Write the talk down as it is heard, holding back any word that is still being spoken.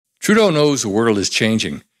Trudeau knows the world is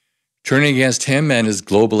changing, turning against him and his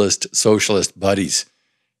globalist socialist buddies,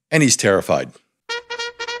 and he's terrified.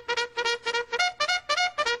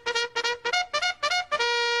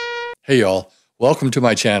 Hey y'all, welcome to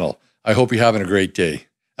my channel. I hope you're having a great day.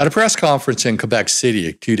 At a press conference in Quebec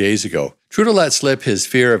City 2 days ago, Trudeau let slip his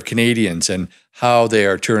fear of Canadians and how they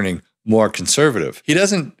are turning more conservative. He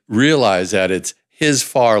doesn't realize that it's his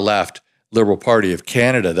far-left Liberal Party of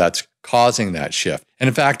Canada that's causing that shift. And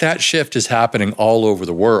in fact, that shift is happening all over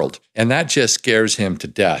the world, and that just scares him to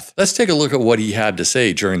death. Let's take a look at what he had to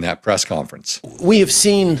say during that press conference. We have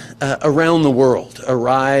seen around the world a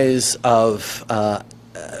rise of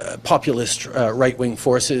populist right-wing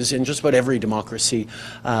forces in just about every democracy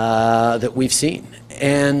that we've seen.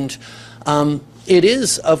 And it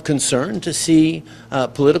is of concern to see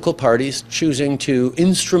political parties choosing to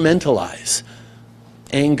instrumentalize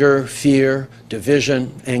anger, fear,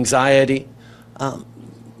 division, anxiety.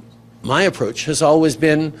 My approach has always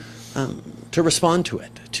been to respond to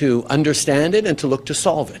it, to understand it and to look to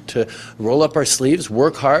solve it, to roll up our sleeves,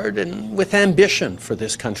 work hard and with ambition for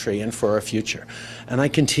this country and for our future. And I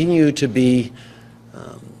continue to be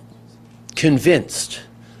convinced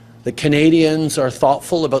that Canadians are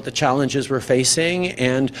thoughtful about the challenges we're facing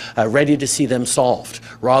and ready to see them solved,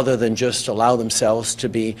 rather than just allow themselves to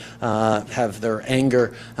be have their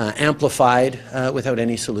anger amplified without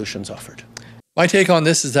any solutions offered. My take on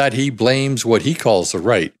this is that he blames what he calls the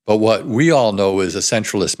right, but what we all know is a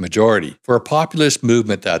centralist majority, for a populist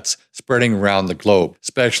movement that's spreading around the globe,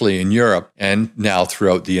 especially in Europe and now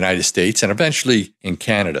throughout the United States and eventually in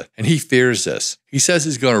Canada. And he fears this. He says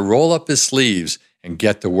he's going to roll up his sleeves and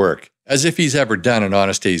get to work, as if he's ever done an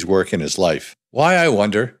honest day's work in his life. Why, I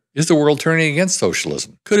wonder? Is the world turning against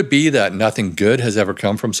socialism? Could it be that nothing good has ever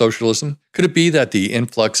come from socialism? Could it be that the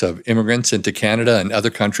influx of immigrants into Canada and other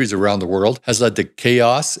countries around the world has led to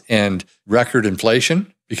chaos and record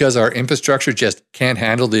inflation? Because our infrastructure just can't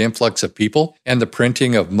handle the influx of people, and the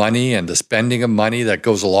printing of money and the spending of money that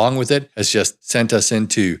goes along with it has just sent us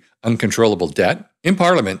into uncontrollable debt? In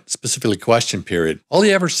Parliament, specifically question period, all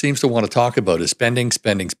he ever seems to want to talk about is spending,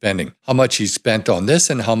 spending, spending. How much he's spent on this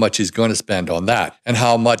and how much he's going to spend on that, and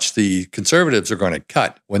how much the Conservatives are going to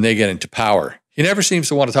cut when they get into power. He never seems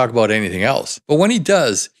to want to talk about anything else. But when he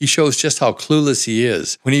does, he shows just how clueless he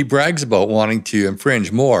is when he brags about wanting to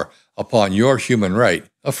infringe more upon your human right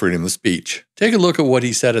of freedom of speech. Take a look at what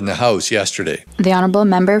he said in the House yesterday. The Honourable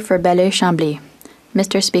Member for Belleuil-Chambly.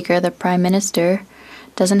 Mr. Speaker, the Prime Minister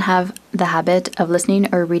doesn't have the habit of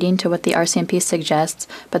listening or reading to what the RCMP suggests,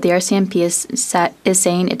 but the RCMP is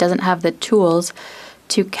saying it doesn't have the tools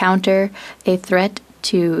to counter a threat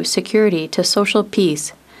to security, to social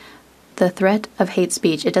peace, the threat of hate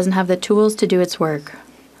speech. It doesn't have the tools to do its work.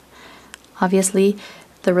 Obviously,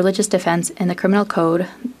 the religious defense in the criminal code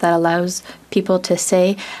that allows people to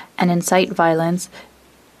say and incite violence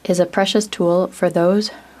is a precious tool for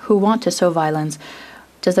those who want to sow violence.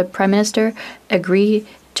 Does the Prime Minister agree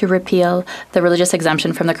to repeal the religious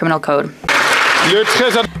exemption from the criminal code?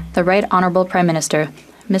 The Right Honourable Prime Minister.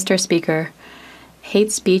 Mr. Speaker,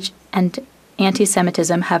 hate speech and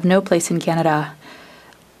anti-Semitism have no place in Canada.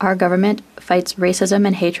 Our government fights racism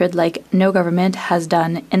and hatred like no government has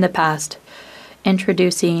done in the past,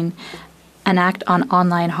 introducing an act on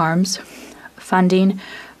online harms, funding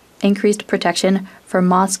increased protection for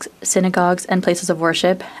mosques, synagogues, and places of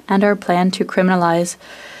worship, and our plan to criminalize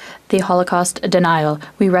the Holocaust denial.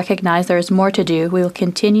 We recognize there is more to do. We will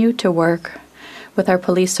continue to work with our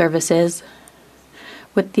police services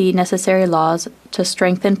with the necessary laws to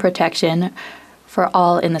strengthen protection for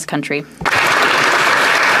all in this country.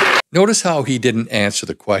 Notice how he didn't answer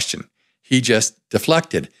the question. He just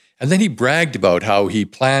deflected, and then he bragged about how he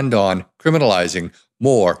planned on criminalizing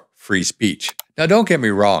more free speech. Now, don't get me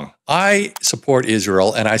wrong. I support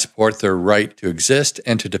Israel and I support their right to exist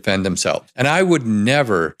and to defend themselves. And I would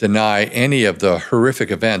never deny any of the horrific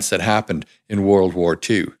events that happened in World War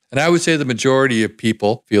II. And I would say the majority of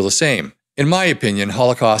people feel the same. In my opinion,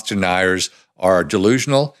 Holocaust deniers are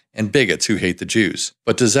delusional and bigots who hate the Jews.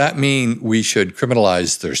 But does that mean we should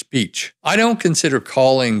criminalize their speech? I don't consider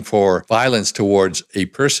calling for violence towards a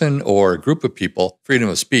person or a group of people freedom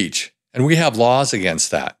of speech. And we have laws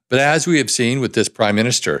against that. But as we have seen with this Prime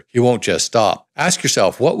Minister, he won't just stop. Ask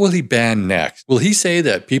yourself, what will he ban next? Will he say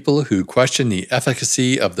that people who question the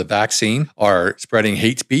efficacy of the vaccine are spreading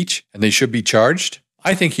hate speech and they should be charged?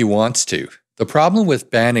 I think he wants to. The problem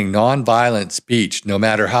with banning nonviolent speech, no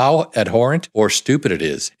matter how abhorrent or stupid it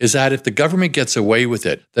is that if the government gets away with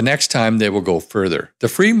it, the next time they will go further. The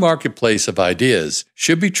free marketplace of ideas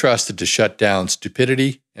should be trusted to shut down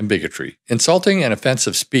stupidity and bigotry. Insulting and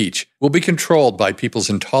offensive speech will be controlled by people's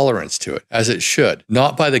intolerance to it, as it should,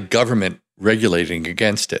 not by the government regulating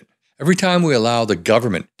against it. Every time we allow the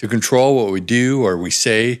government to control what we do or we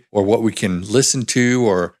say, or what we can listen to,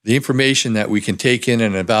 or the information that we can take in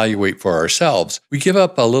and evaluate for ourselves, we give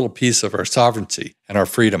up a little piece of our sovereignty and our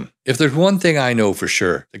freedom. If there's one thing I know for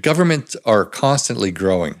sure, the governments are constantly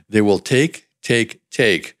growing. They will take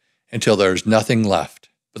until there's nothing left.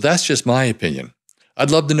 But that's just my opinion. I'd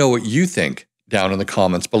love to know what you think down in the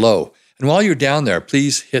comments below. And while you're down there,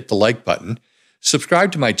 please hit the like button,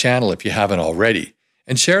 subscribe to my channel if you haven't already,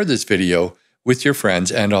 and share this video with your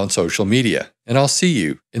friends and on social media. And I'll see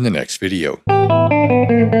you in the next video.